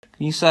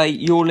You say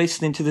you're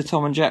listening to the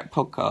Tom and Jack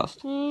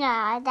podcast.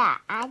 No,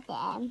 that I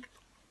am.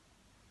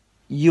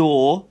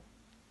 You're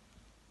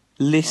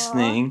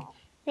listening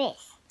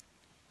This.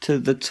 to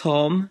the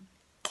Tom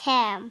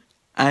Tim.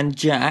 and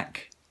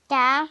Jack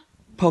The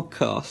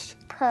podcast.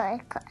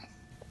 podcast.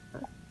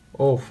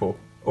 Awful.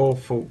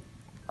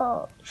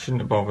 Oh.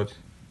 Shouldn't have bothered.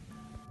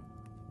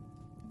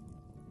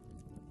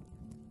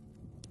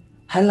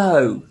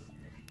 Hello.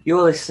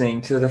 You're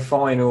listening to the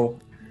final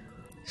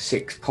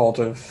 6 pod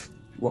of,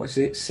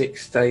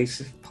 6 days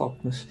of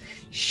Podmas.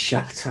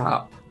 Shut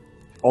up.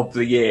 Of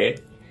the year.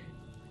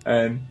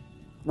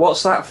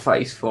 What's that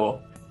face for?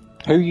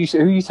 Who are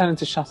you telling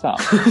to shut up?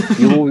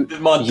 You're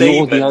the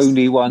demons.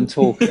 only one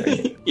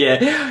talking.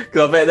 Yeah,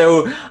 because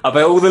I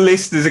bet all the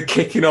listeners are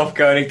kicking off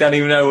going, they don't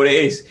even know what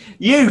it is.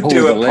 You All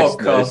do a the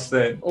podcast listeners.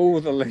 then. All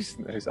the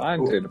listeners.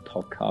 I'm doing a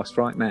podcast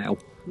right now.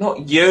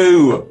 Not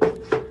you.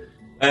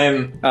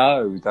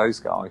 Oh, those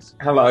guys.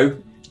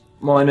 Hello,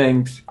 my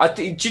name's...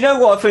 do you know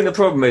what I think the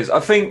problem is? I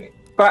think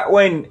back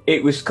when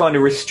it was kind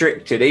of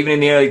restricted, even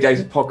in the early days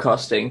of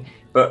podcasting,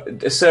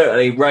 but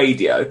certainly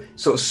radio,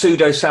 sort of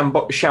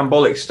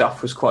pseudo-shambolic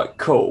stuff was quite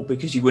cool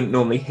because you wouldn't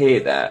normally hear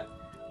that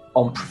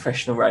on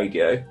professional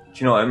radio. Do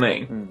you know what I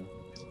mean? Mm.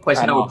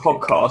 Whereas now with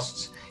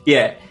podcasts,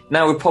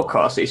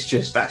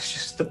 that's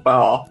just the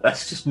bar.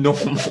 That's just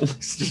normal.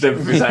 It's just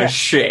everything sounds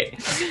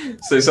shit.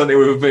 So something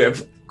with a bit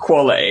of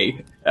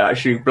quality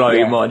actually blow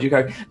your mind. You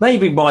go,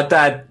 maybe my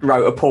dad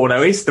wrote a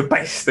porno is the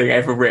best thing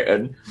ever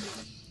written.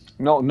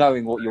 Not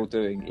knowing what you're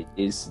doing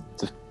is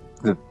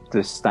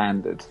the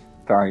standard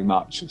very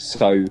much.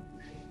 So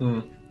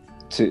we're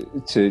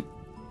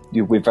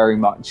very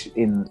much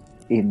in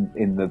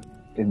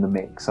the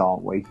mix,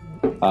 aren't we?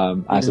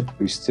 As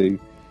opposed to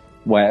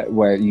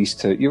where it used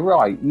to. You're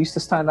right. You used to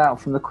stand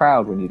out from the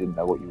crowd when you didn't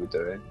know what you were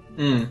doing.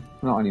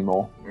 Not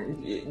anymore.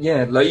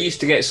 Yeah, like you used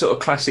to get sort of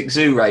classic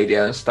zoo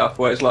radio and stuff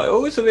where it's like,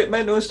 oh, it's a bit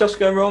mental and stuff's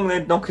going wrong, and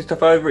they're knocking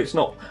stuff over. It's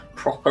not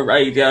proper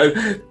radio.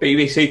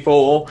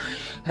 BBC4,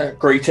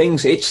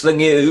 greetings, it's the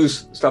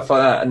news, stuff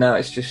like that. And now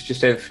it's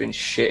just everything's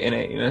shit in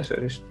it, you know. So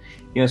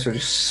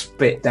just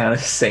spit down a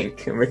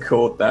sink and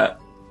record that.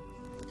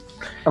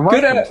 And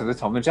welcome to the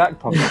Tom and Jack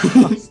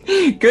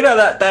podcast. Good how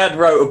that dad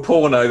wrote a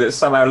porno that's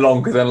somehow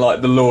longer than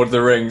like the Lord of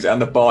the Rings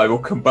and the Bible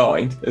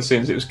combined as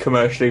soon as it was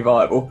commercially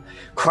viable.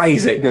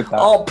 Crazy.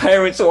 Our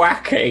parents are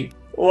wacky.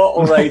 What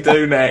will they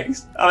do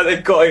next?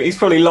 They've got him. He's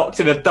probably locked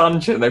in a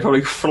dungeon. They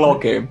probably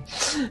flog him.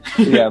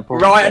 Yeah,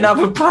 probably. Write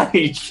another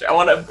page. I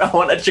want a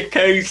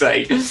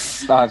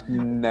jacuzzi. I've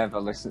never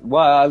listened.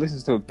 Well, I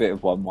listened to a bit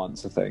of one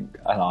once, I think,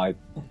 and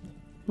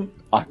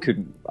I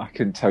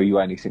couldn't tell you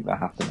anything that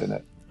happened in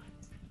it.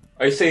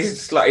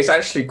 It's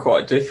actually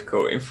quite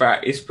difficult. In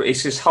fact,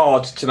 it's just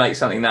hard to make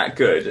something that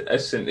good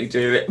as simply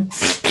do it.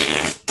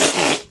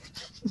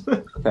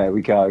 There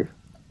we go.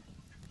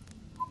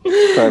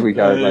 There we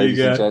go, ladies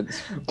and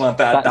gents. Well,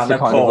 that's the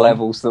kind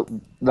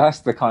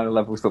of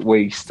levels that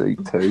we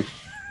stoop to.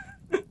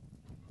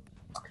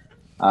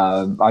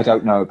 I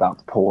don't know about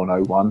the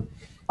porno one.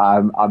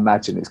 I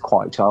imagine it's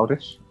quite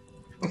childish.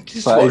 But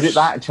is it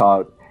that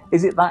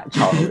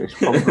childish?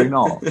 Probably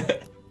not.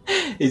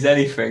 Is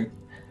anything?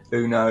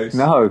 Who knows?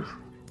 No. Who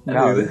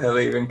the hell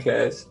even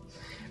cares?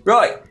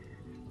 Right.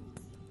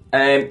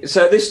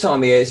 So this time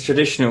of year, it's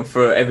traditional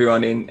for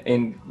everyone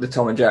in the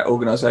Tom and Jack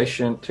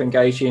organisation to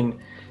engage in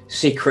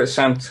Secret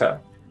Santa.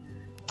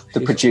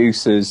 The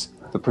producers,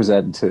 the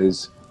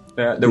presenters,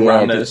 the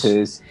runners,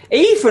 editors,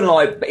 even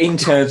like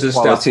interns and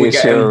stuff. Quality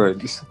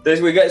assurance.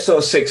 We get sort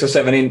of 6 or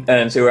 7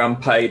 interns who are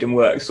unpaid and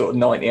work sort of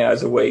 90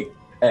 hours a week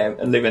and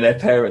live in their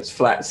parents'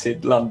 flats in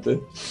London.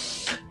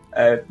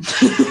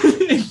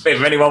 If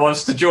anyone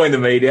wants to join the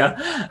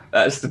media,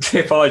 that's the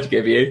tip I'd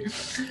give you.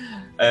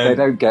 They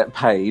don't get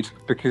paid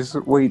because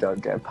we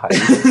don't get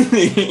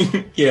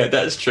paid. Yeah,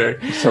 that's true.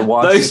 So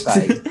why should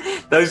they?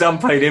 Those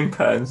unpaid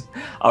interns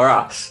are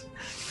us.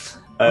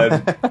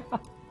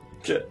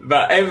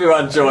 But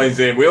everyone joins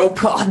in. We all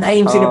put our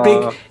names in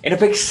a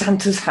big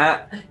Santa's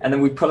hat, and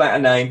then we pull out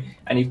a name,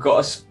 and you've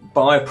got to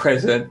buy a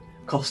present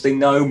costing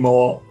no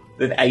more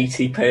than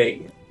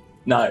 80p.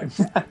 No,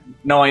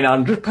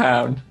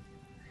 £900.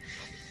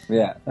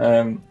 Yeah.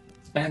 And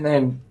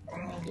then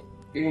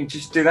you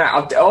just do that.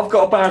 I've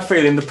got a bad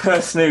feeling the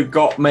person who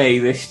got me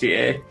this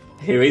year,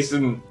 who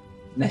isn't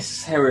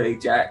necessarily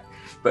Jack,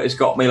 but has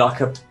got me like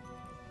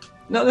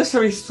not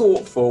necessarily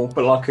thoughtful,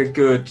 but like a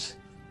good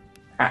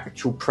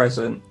actual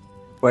present.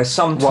 Where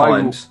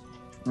sometimes...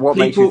 What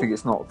makes you think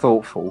it's not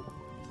thoughtful?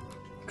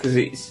 Because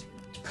it's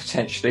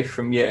potentially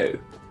from you.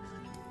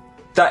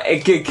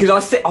 Because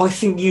I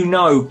think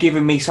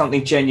giving me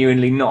something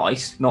genuinely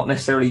nice, not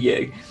necessarily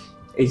you,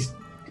 is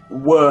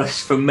worse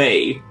for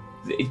me,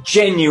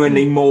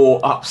 genuinely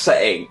more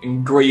upsetting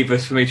and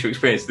grievous for me to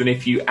experience than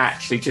if you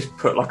actually just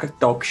put like a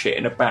dog shit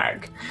in a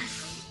bag.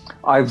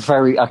 I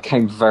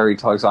came very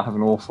close. I have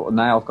an awful...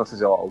 Now I've got a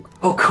dog.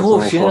 Oh, of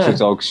course, yeah. I've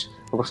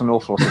got an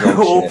awful lot of dog shit.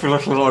 Awful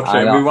lot of dog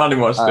shit. We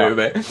wondering what to do with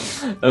it.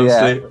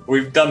 Obviously,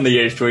 we've done the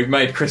usual. We've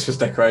made Christmas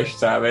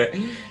decorations out of it.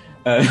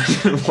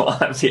 what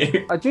have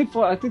you. I did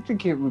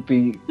think it would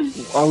be.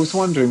 I was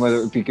wondering whether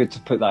it would be good to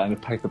put that in a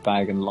paper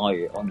bag and light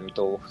it on your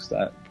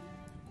doorstep.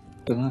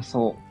 But then I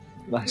thought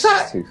that's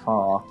just too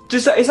far.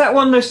 Is that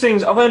one of those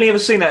things? I've only ever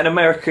seen that in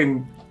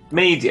American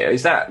media.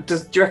 Do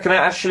you reckon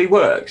that actually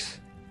works?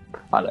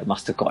 I don't know,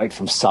 must have got it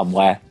from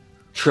somewhere.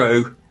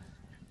 True.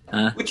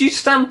 Would you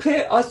stamp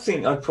it? I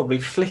think I'd probably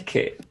flick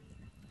it.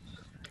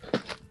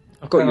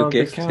 I've got your be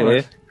gift careful. here.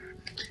 It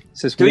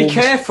says Be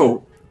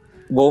careful.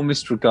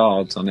 warmest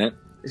regards on it.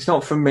 It's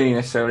not from me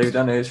necessarily. I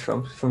don't know. It's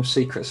from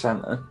Secret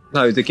Santa.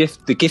 No, the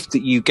gift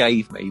that you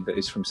gave me that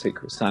is from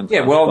Secret Santa.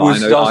 Yeah, well, But I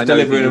was know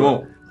delivering that them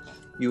all.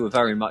 You were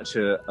very much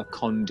a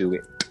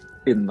conduit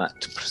in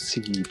that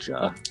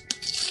procedure.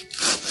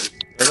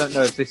 I don't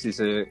know if this is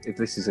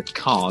a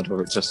card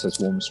or it just says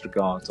warmest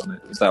regards on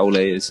it. Is that all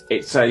it is?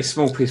 It's a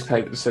small piece of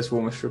paper that says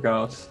warmest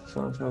regards.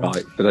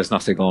 Right, but there's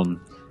nothing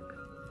on.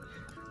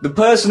 The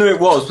person who it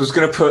was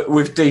going to put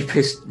with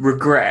deepest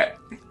regret,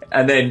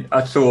 and then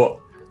I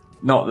thought,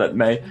 not that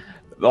me.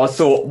 I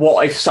thought,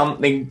 what if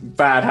something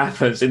bad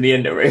happens in the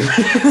interim?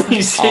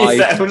 You see,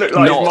 that would look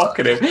like he's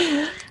mocking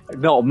him.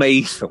 Not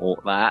me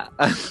thought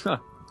that.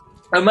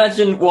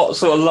 Imagine what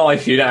sort of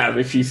life you'd have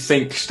if you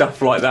think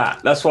stuff like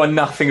that. That's why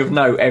nothing of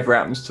note ever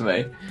happens to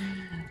me.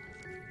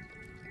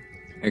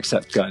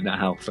 Except going to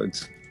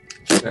Halfords.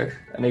 So,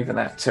 and even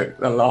that took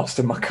the last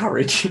of my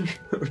courage.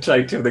 It would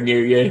take till the new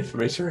year for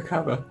me to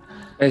recover.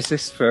 Is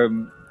this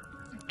from...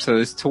 So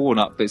there's torn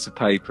up bits of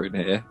paper in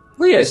here.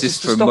 Well, yeah, Is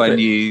this from when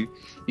you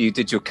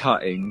did your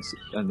cuttings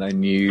and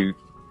then you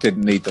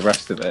didn't need the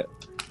rest of it?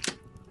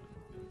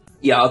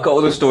 Yeah, I've got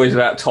all the stories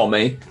about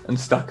Tommy and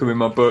stuck them in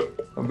my book.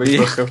 A big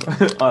book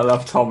of I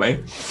love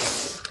Tommy.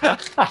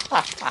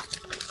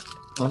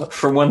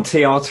 From one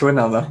TR to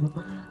another.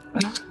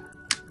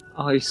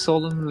 I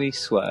solemnly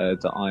swear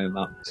that I am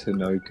up to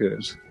no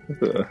good.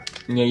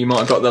 Yeah, you might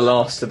have got the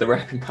last of the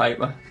wrapping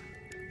paper.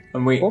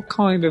 And What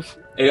kind of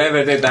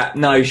whoever did that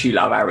knows you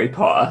love Harry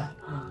Potter.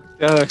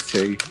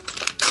 dirty,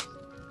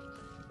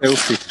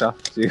 filthy stuff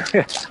do you?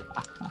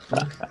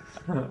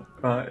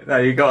 Right, now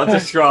you got to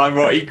describe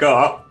what you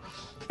got.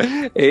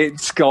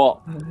 It's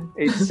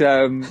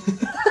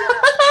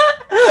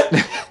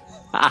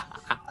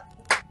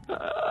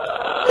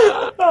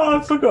Oh,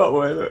 I forgot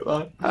what it looked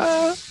like.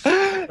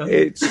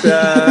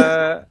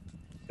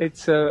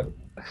 it's a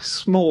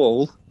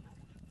small,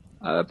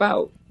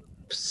 about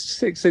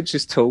 6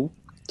 inches tall.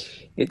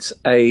 It's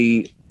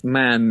a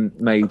man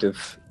made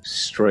of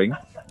string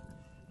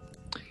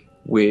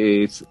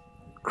with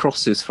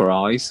crosses for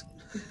eyes.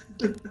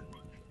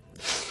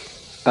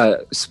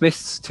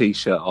 Smith's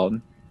t-shirt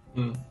on.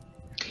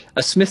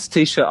 A Smith's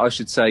t-shirt, I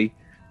should say,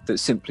 that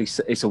simply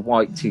it's a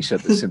white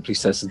t-shirt that simply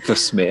says The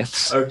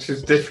Smiths. Which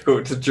is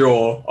difficult to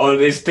draw. Oh,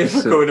 it's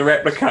difficult to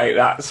replicate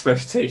that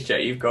Smith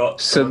t-shirt you've got.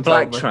 Some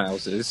black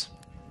trousers.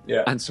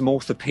 Yeah. And some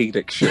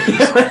orthopaedic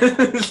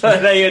shoes. So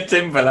they're your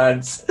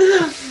Timberlands.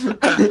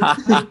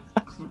 But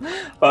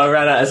I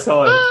ran out of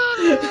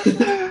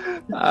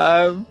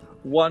time.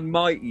 One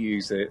might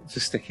use it for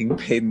sticking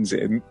pins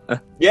in.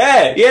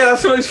 Yeah,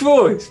 that's what it's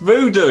for. It's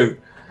voodoo.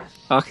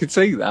 I can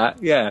see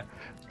that, yeah.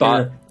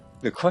 But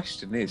the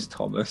question is,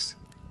 Thomas,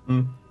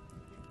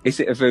 is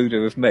it a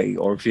voodoo of me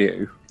or of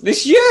you?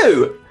 It's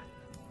you!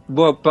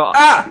 Well, but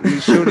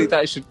surely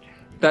that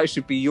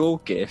should be your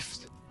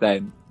gift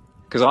then.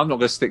 Because I'm not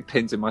going to stick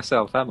pins in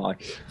myself, am I?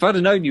 If I'd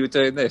have known you were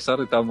doing this, I'd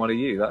have done one of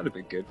you. That would have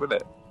been good,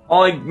 wouldn't it?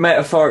 I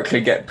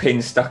metaphorically get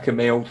pins stuck in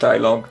me all day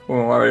long. I'm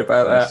not worried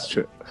about that. That's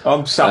true.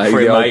 I'm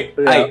suffering, mate.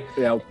 Hey,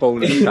 the old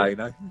ball of chain,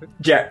 eh?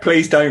 Jack,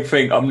 please don't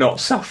think I'm not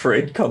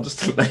suffering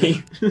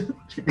constantly.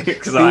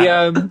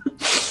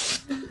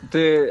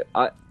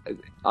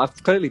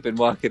 I've clearly been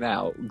working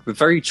out the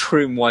very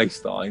trim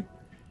waistline.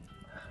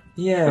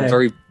 Yeah. And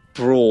very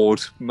broad,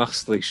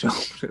 muscly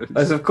shoulders.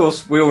 As of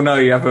course we all know,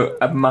 you have a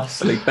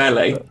muscly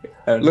belly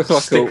and Look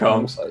like stick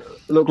arms.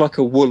 Look like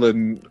a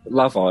woolen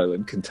Love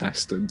Island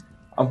contestant.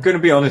 I'm going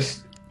to be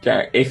honest,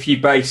 Jack. If you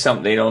base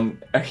something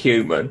on a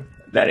human,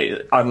 then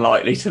it's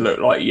unlikely to look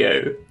like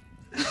you.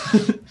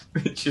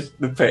 Which is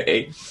the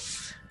pity.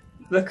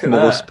 Look at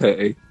More's that.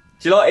 pity.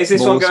 Do you like? Is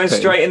this one More's going pity.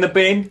 straight in the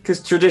bin?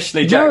 Because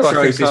traditionally, Jack No, I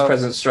throws think his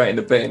presents straight in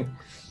the bin.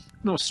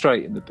 Not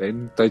straight in the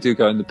bin. They do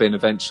go in the bin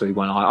eventually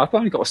when I've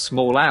only got a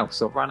small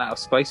house. I've run out of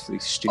space for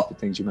these stupid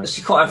things you make. So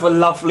you can't have a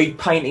lovely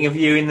painting of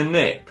you in the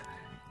nip.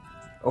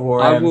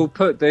 Or I will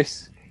put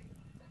this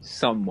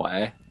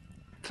somewhere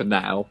for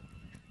now.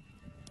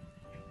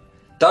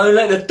 Don't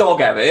let the dog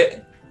have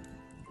it.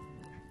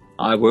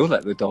 I will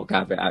let the dog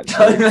have it,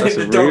 actually. Don't let That's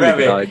the a dog really have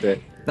good it. idea.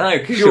 No,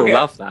 because She'll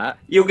love that.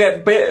 You'll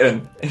get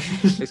bitten.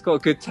 It's got a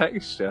good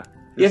texture.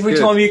 It's Every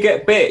good. time you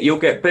get bit, you'll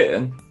get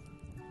bitten.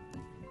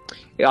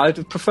 Yeah, I'd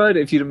have preferred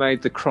it if you'd have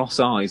made the cross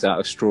eyes out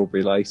of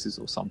strawberry laces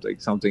or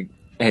something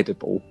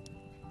edible.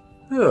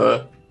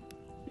 Ugh.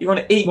 You want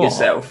to eat What?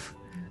 yourself?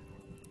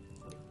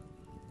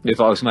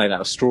 If I was made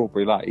out of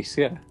strawberry lace,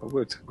 yeah, I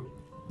would.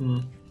 Hmm.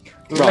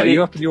 Right,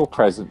 you open your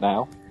present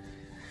now.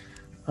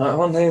 I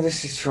wonder who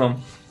this is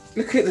from.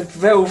 Look at the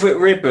velvet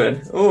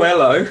ribbon. Oh,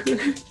 hello.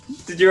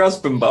 Did your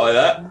husband buy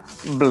that?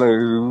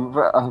 Blue.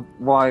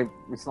 Why?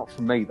 It's not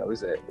for me though,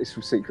 is it? It's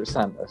from Secret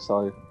Santa,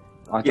 so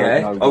I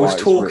don't know. I was why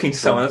it's talking written to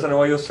someone. I don't know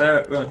why you're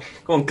saying. Go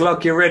on,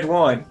 glug your red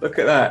wine. Look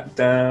at that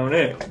down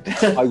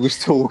it. I was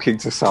talking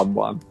to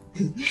someone.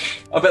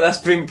 I bet that's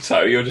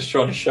Vimto. You're just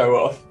trying to show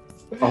off.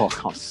 Oh, I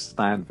can't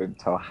stand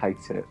Vimto. I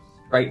hate it.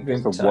 Great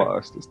It's the Vimto.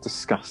 worst. It's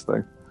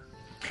disgusting.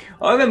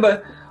 I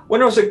remember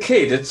when I was a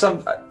kid,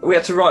 we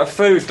had to write a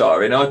food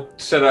diary, and I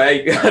said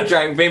I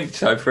drank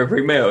Vimto for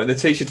every meal, and the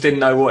teacher didn't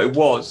know what it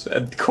was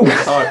and called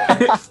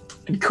home.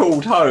 and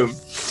called home.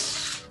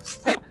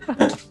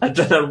 I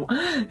don't know.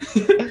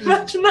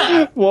 Imagine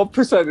that. What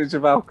percentage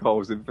of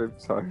alcohol is in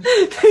Vimto?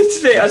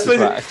 Isn't it? I That's suppose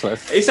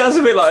ridiculous. it sounds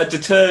a bit like a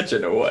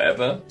detergent or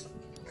whatever.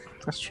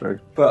 That's true.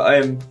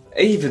 But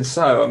even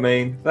so, I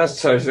mean, that's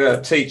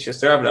so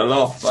teachers. They're having a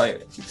laugh,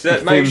 mate.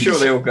 So make sure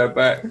they all go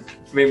back.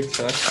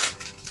 Vimto.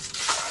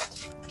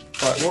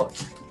 Right,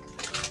 what?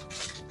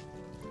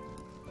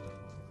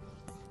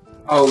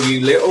 Oh,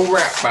 you little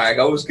rat bag!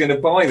 I was going to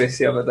buy this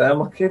the other day on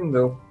my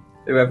Kindle.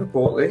 Whoever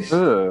bought this?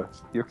 Ugh,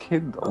 your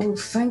Kindle. Oh,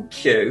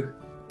 thank you.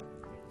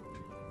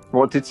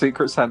 What did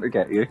Secret Santa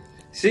get you?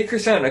 Secret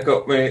Santa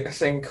got me a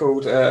thing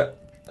called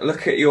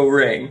 "Look at Your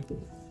Ring."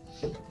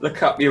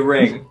 Look up your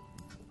ring.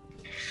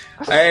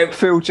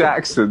 Phil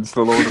Jackson's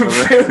The Lord of the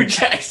Rings. Phil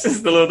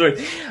Jackson's The Lord of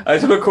the Rings.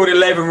 It's a book called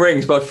 11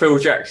 Rings by Phil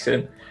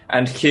Jackson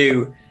and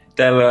Hugh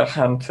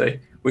Delahanty,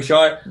 which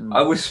I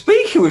was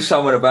speaking with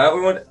someone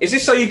about. Is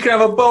this so you can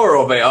have a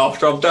borrow of it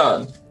after I'm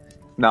done?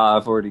 No,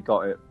 I've already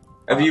got it.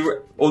 Have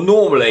you? Or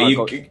normally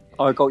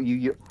I got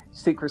you.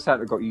 Secret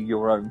Santa got you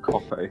your own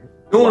copy.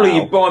 Normally Wow.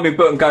 you buy me a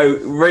book and go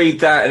read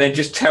that and then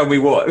just tell me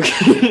what.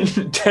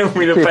 Tell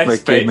me the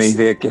best Give bits.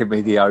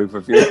 me the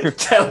overview.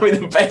 Tell me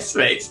the best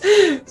bits,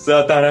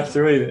 so I don't have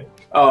to read it.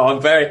 Oh,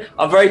 I'm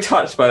very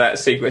touched by that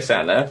Secret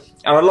Santa,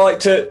 and I'd like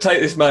to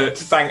take this moment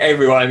to thank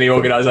everyone in the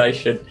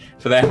organisation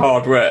for their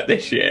hard work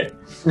this year.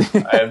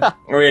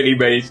 Really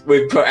means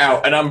we've put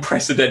out an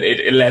unprecedented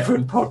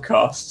 11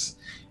 podcasts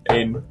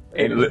in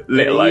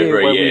little over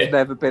a year. We've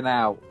never been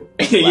out.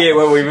 A year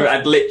where we've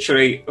had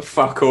literally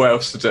fuck all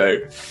else to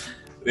do.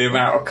 The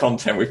amount of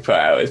content we've put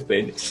out has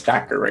been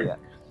staggering. Yeah.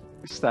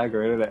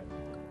 Staggering, isn't it?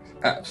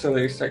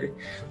 Absolutely staggering.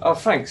 Oh,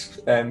 thanks,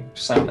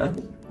 Santa.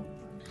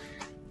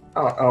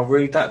 I'll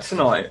read that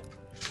tonight.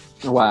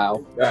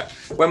 Wow.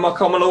 When my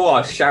common law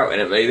wife's shouting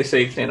at me this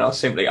evening, I'll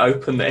simply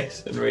open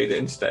this and read it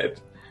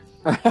instead.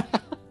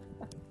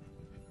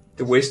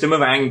 The Wisdom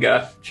of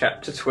Anger,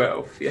 Chapter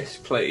 12. Yes,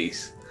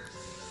 please.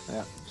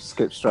 Yeah.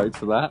 Skip straight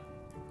to that.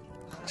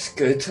 That's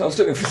good. I was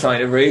looking for something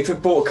to read. I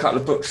bought a couple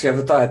of books the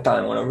other day. I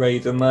don't want to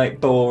read them, mate.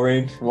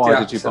 Boring. Why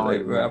did you buy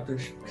Absolute them?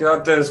 rubbish.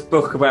 Because there's a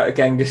book about a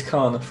Genghis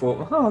Khan. I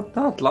thought,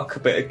 I'd like a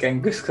bit of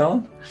Genghis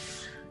Khan.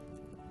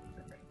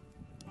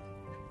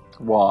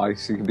 Why?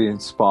 So you can be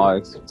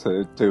inspired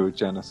to do a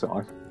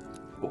genocide.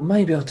 Well,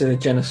 maybe I'll do a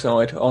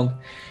genocide on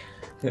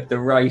the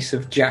race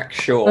of Jack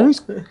Shaw.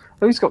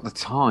 Who's got the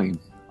time?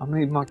 I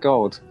mean, my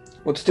God.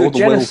 What to do All a the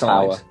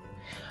genocide? willpower.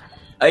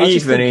 I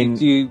just Even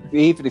think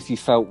even if you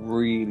felt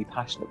really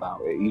passionate about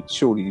it,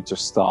 surely you'd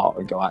just start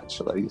and go,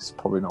 actually, it's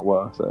probably not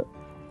worth it.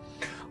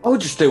 I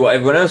would just do what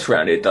everyone else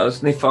around here does,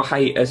 and if I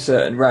hate a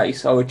certain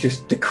race, I would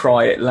just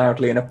decry it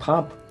loudly in a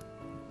pub.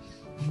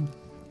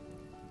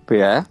 But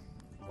yeah.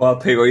 While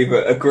people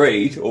either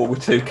agreed or were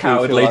too Do you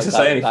cowardly feel like to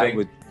say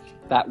anything.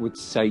 That would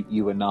sate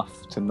you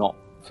enough to not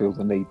feel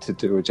the need to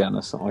do a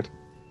genocide.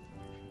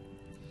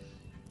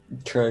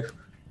 True.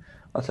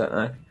 I don't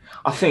know.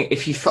 I think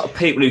if you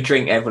people who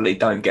drink heavily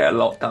don't get a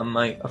lot done,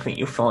 mate. I think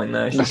you'll find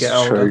that as you That's get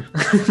older.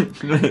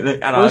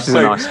 And This is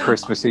a nice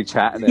Christmassy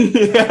chat, isn't it?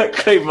 Yeah, I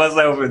include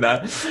myself in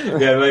that.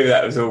 Yeah, maybe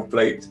that was all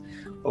bleeped,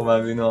 or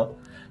maybe not.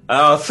 And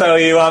I'll tell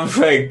you one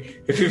thing: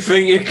 if you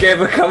think you're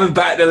ever coming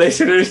back to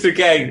listen to this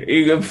again,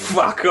 you can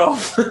fuck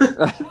off.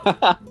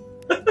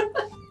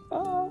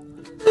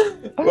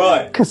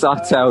 Right? Because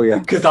I tell you.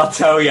 Because I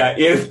tell you,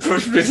 you've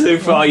pushed me too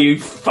far, you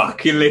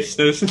fucking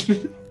listeners.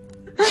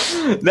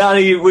 None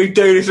of you, we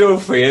do this all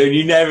for you, and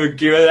you never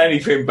give us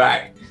anything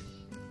back.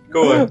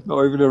 Go on.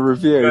 Not even a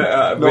review.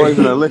 Not Not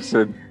even a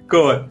listen.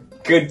 Go on.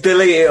 Go,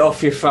 delete it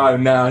off your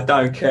phone now. I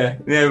don't care.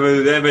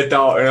 Never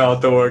darting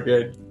our door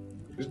again.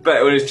 It's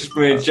better when it's just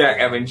me and Jack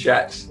having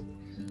chats.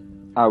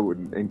 I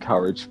wouldn't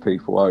encourage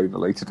people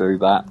overly to do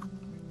that.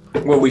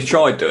 Well, we've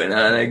tried doing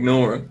that and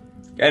ignore them.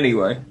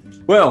 Anyway,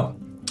 well,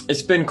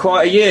 it's been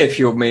quite a year for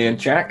you, me and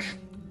Jack.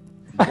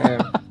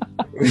 When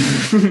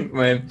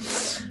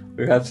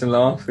we've had some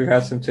laughs, we've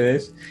had some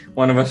tears.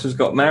 One of us has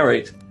got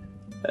married.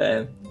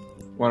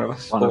 One of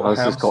us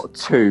has got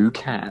 2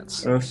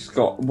 cats. One of us has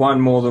got one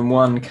more than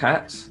one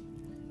cat.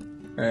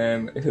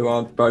 Who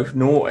are both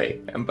naughty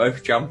and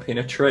both jump in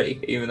a tree,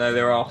 even though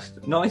they're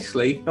asked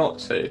nicely not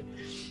to.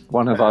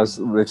 One of us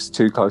lives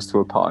too close to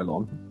a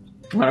pylon.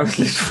 One of us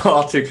lives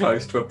far too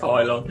close to a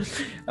pylon,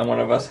 and one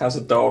of us has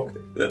a dog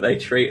that they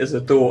treat as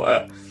a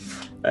daughter.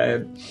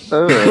 Ugh.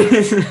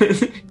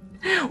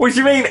 What do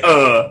you mean,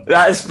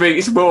 That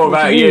speaks more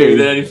about you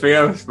than anything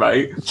else,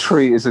 mate.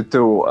 Treat as a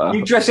daughter.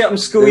 You dress it up in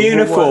school Yeah,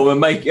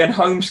 uniform what? and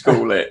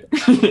homeschool it.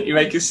 You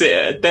make it sit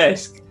at a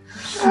desk.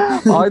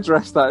 I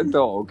dressed that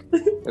dog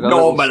in a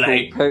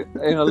Normally.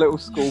 in a little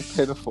school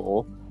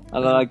pinafore,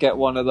 and then I get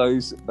one of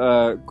those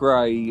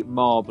grey,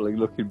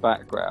 marbly-looking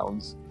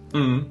backgrounds.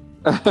 Mm.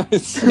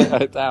 Sit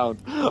her down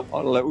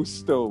on a little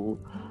stool,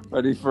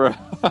 ready for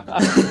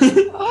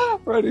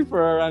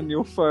her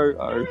annual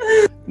photo.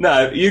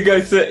 No, you've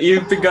been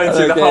going And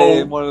through I the get it whole.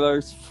 in one of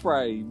those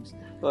frames,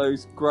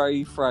 those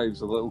grey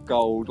frames with a little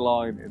gold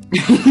lining.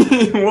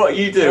 What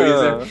you do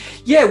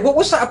is. What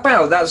was that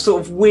about? That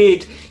sort of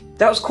weird.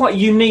 That was quite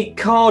unique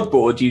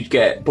cardboard you'd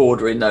get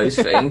bordering those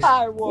things,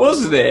 It was.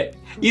 wasn't it?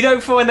 You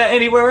don't find that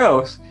anywhere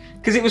else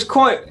because it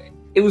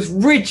was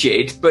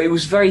rigid, but it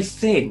was very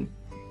thin.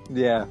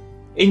 Yeah,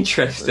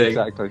 Interesting.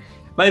 exactly.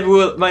 Maybe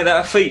we'll make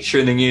that a feature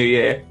in the new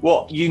year.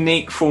 What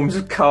unique forms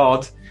of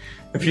card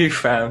have you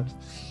found?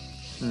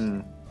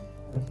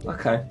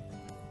 Okay.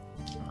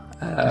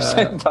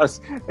 Send us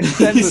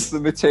the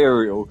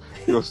material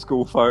your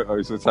school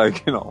photos were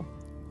taken on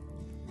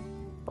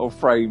or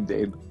framed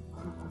in.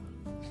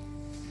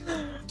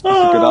 That's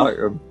a good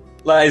item.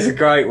 That is a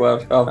great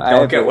one.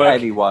 I'll get work.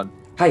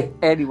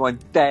 Anyone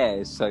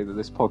dares say that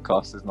this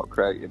podcast is not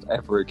created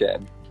ever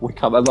again, we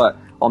come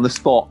on the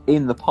spot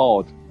in the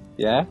pod.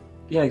 Yeah.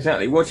 Yeah,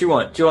 exactly. What do you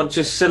want? Do you want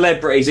just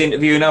celebrities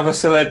interviewing other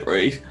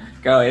celebrities?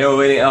 Going, oh,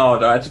 really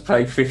hard. I had to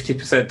pay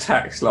 50%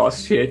 tax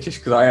last year just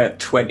because I earned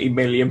 £20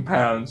 million.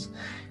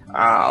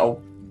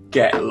 I'll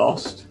get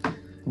lost.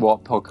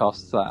 What podcast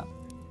is that?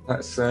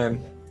 That's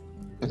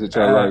Is it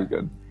Joe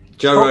Rogan?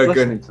 Joe Stop Rogan.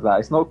 listening to that.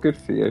 It's not good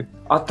for you.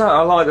 I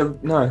like them.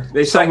 No,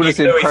 there's Someone as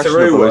something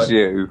impressionable as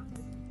you.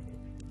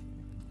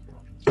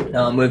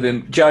 No, I'm with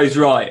him. Joe's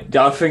right.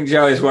 I think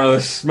Joe is one of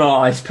the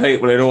smartest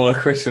people in all of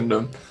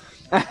Christendom.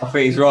 I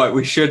think he's right.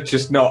 We should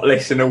just not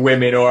listen to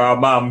women or our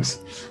mums.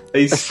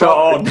 He's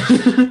spot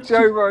on.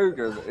 Joe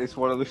Rogan is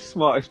one of the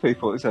smartest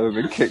people that's ever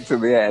been kicked in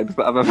the head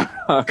that I've ever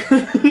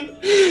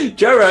heard.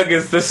 Joe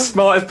Rogan's the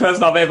smartest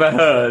person I've ever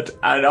heard,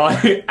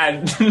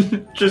 and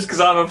just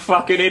because I'm a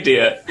fucking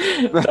idiot,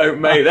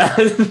 don't make that.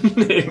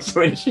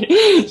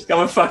 I'm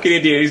a fucking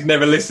idiot who's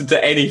never listened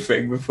to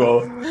anything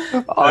before.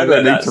 I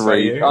don't need to say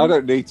read. you. I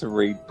don't need to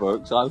read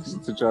books. I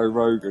listen to Joe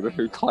Rogan,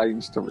 who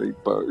claims to read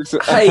books,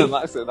 Hey. and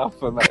that's enough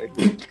for me.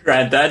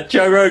 Grandad,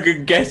 Joe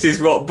Rogan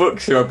guesses what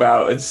books are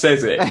about and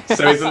says it.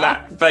 So isn't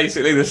that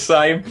basically the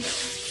same?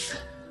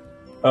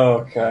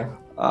 Okay.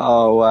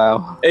 Oh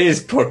wow!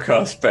 Is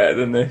podcast better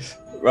than this?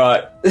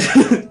 Right.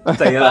 See you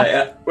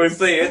later. We'll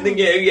see you in the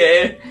new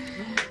year.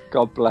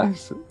 God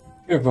bless.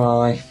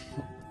 Goodbye.